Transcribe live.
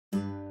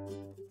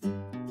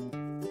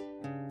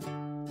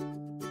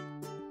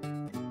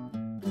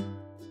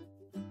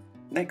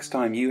Next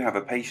time you have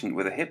a patient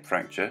with a hip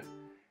fracture,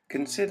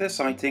 consider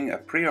citing a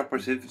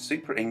preoperative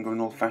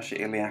suprainguinal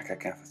fascia iliaca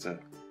catheter.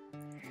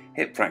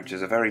 Hip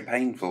fractures are very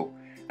painful,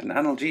 and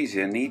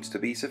analgesia needs to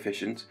be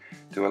sufficient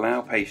to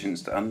allow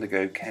patients to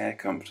undergo care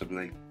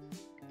comfortably.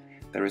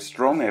 There is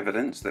strong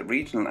evidence that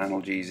regional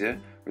analgesia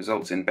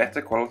results in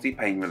better quality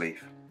pain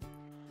relief.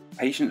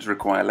 Patients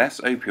require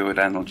less opioid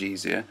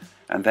analgesia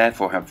and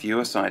therefore have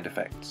fewer side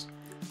effects.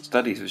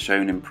 Studies have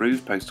shown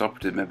improved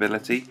postoperative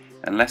mobility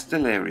and less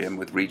delirium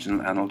with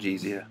regional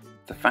analgesia.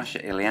 The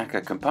fascia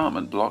iliaca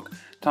compartment block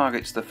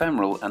targets the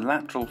femoral and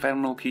lateral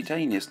femoral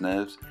cutaneous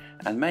nerves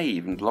and may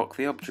even block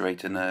the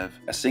obturator nerve.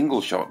 A single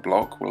shot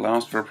block will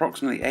last for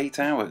approximately 8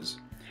 hours,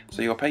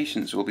 so your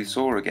patients will be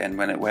sore again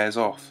when it wears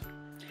off.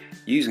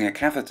 Using a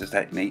catheter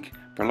technique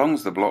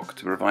prolongs the block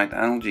to provide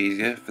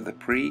analgesia for the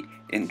pre,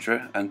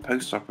 intra and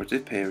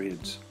postoperative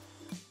periods.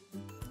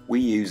 We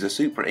use a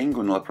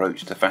suprainguinal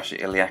approach to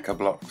fascia iliaca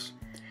blocks.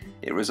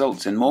 It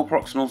results in more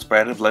proximal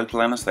spread of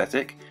local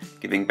anaesthetic,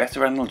 giving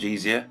better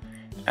analgesia,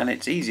 and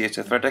it's easier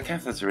to thread a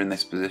catheter in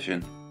this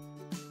position.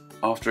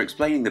 After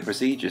explaining the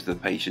procedure to the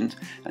patient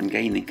and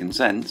gaining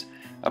consent,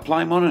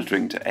 apply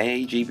monitoring to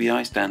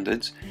AAGBI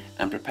standards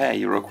and prepare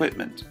your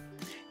equipment.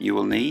 You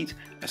will need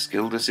a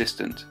skilled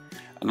assistant,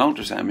 an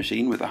ultrasound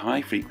machine with a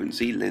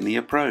high-frequency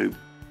linear probe,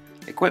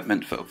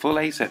 equipment for full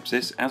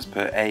asepsis as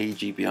per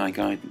AAGBI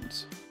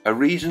guidance, a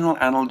regional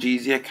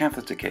analgesia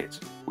catheter kit.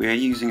 We are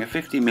using a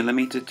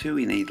 50mm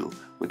TUI needle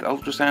with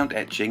ultrasound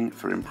etching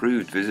for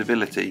improved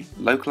visibility,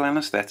 local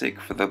anaesthetic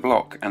for the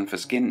block and for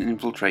skin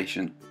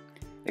infiltration,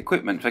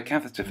 equipment for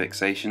catheter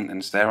fixation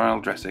and sterile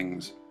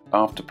dressings.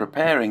 After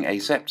preparing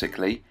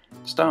aseptically,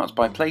 start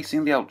by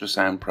placing the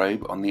ultrasound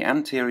probe on the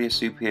anterior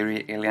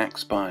superior iliac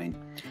spine,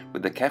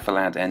 with the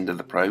cephalad end of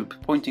the probe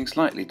pointing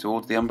slightly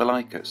towards the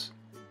umbilicus.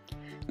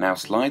 Now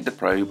slide the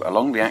probe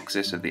along the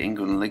axis of the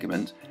inguinal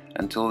ligament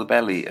until the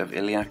belly of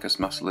iliacus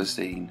muscle is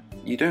seen.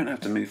 You don't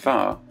have to move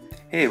far.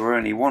 Here we're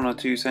only 1 or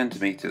 2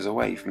 centimeters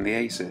away from the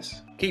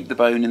ACIS. Keep the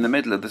bone in the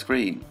middle of the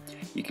screen.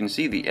 You can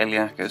see the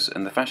iliacus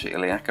and the fascia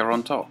iliaca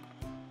on top.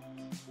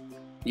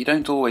 You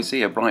don't always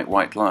see a bright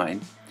white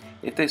line.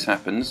 If this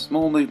happens,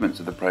 small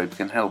movements of the probe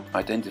can help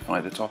identify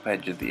the top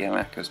edge of the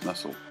iliacus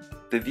muscle.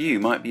 The view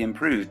might be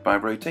improved by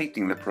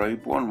rotating the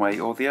probe one way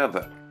or the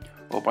other,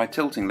 or by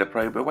tilting the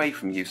probe away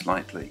from you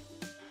slightly.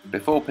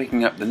 Before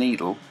picking up the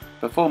needle,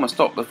 perform a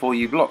stop before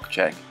you block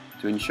check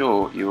to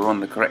ensure you are on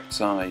the correct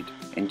side.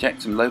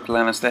 Inject some local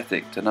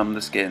anaesthetic to numb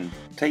the skin.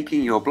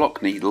 Taking your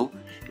block needle,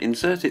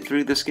 insert it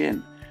through the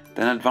skin,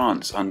 then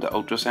advance under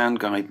ultrasound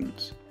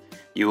guidance.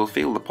 You will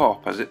feel the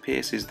pop as it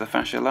pierces the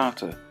fascia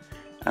lata,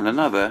 and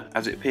another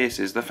as it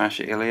pierces the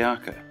fascia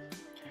iliaca.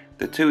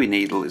 The TUI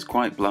needle is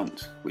quite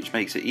blunt, which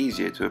makes it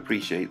easier to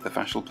appreciate the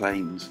fascial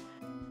planes.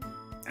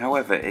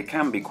 However, it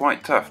can be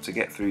quite tough to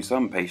get through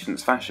some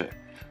patients' fascia.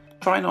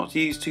 Try not to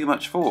use too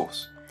much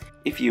force.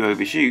 If you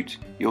overshoot,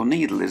 your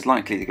needle is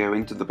likely to go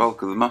into the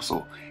bulk of the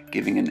muscle,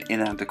 giving an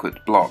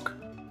inadequate block.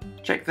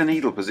 Check the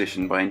needle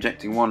position by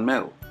injecting 1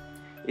 ml.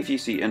 If you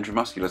see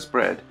intramuscular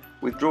spread,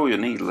 withdraw your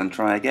needle and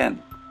try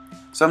again.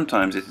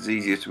 Sometimes it is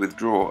easier to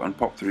withdraw and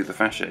pop through the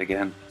fascia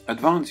again.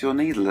 Advance your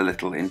needle a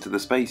little into the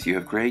space you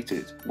have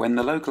created. When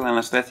the local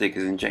anaesthetic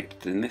is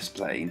injected in this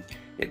plane,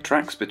 it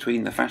tracks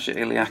between the fascia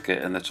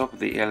iliaca and the top of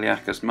the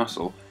iliacus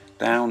muscle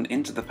down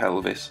into the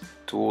pelvis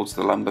towards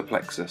the lumbar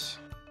plexus.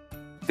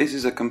 This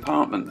is a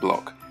compartment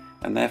block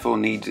and therefore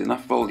needs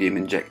enough volume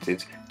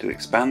injected to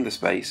expand the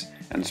space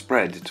and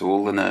spread to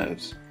all the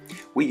nerves.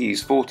 We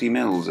use 40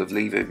 ml of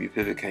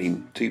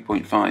levobupivacaine,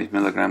 2.5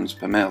 mg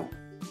per ml.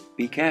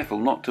 Be careful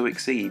not to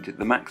exceed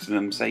the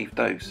maximum safe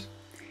dose.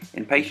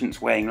 In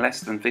patients weighing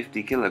less than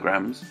 50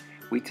 kg,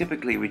 we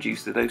typically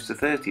reduce the dose to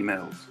 30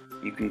 ml.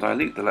 You can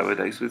dilute the lower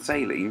dose with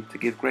saline to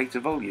give greater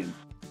volume.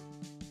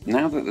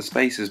 Now that the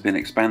space has been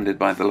expanded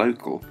by the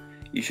local,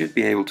 you should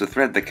be able to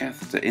thread the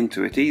catheter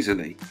into it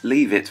easily.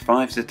 Leave it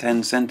 5 to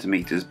 10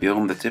 centimeters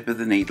beyond the tip of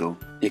the needle.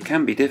 It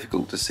can be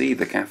difficult to see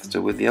the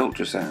catheter with the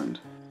ultrasound.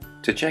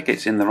 To check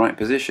it's in the right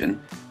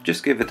position,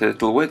 just give it a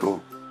little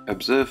wiggle.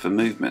 Observe for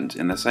movement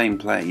in the same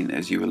plane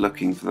as you were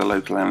looking for the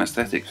local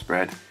anaesthetic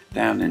spread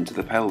down into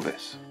the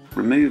pelvis.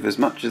 Remove as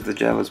much of the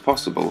gel as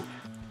possible.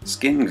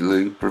 Skin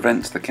glue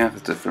prevents the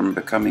catheter from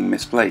becoming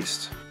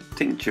misplaced.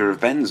 Tincture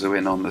of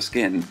benzoin on the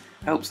skin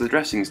helps the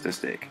dressings to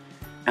stick,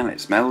 and it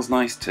smells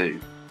nice too.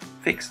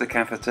 Fix the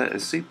catheter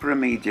as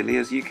supra-medially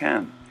as you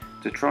can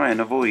to try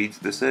and avoid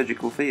the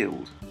surgical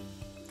field.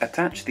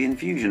 Attach the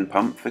infusion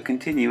pump for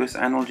continuous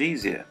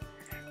analgesia.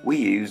 We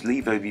use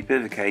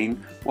levobupivacaine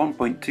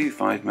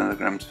 1.25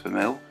 mg per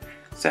ml,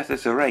 set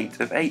at a rate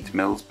of 8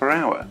 ml per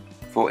hour.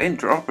 For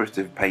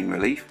intraoperative pain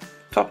relief,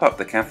 top up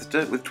the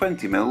catheter with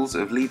 20 ml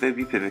of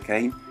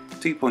levobupivacaine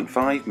 2.5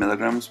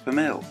 mg per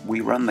ml.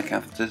 We run the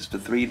catheters for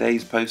 3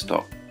 days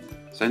post-op.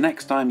 So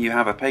next time you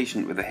have a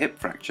patient with a hip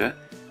fracture,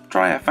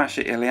 try a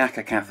fascia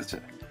iliaca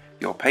catheter.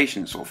 Your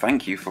patients will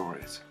thank you for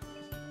it.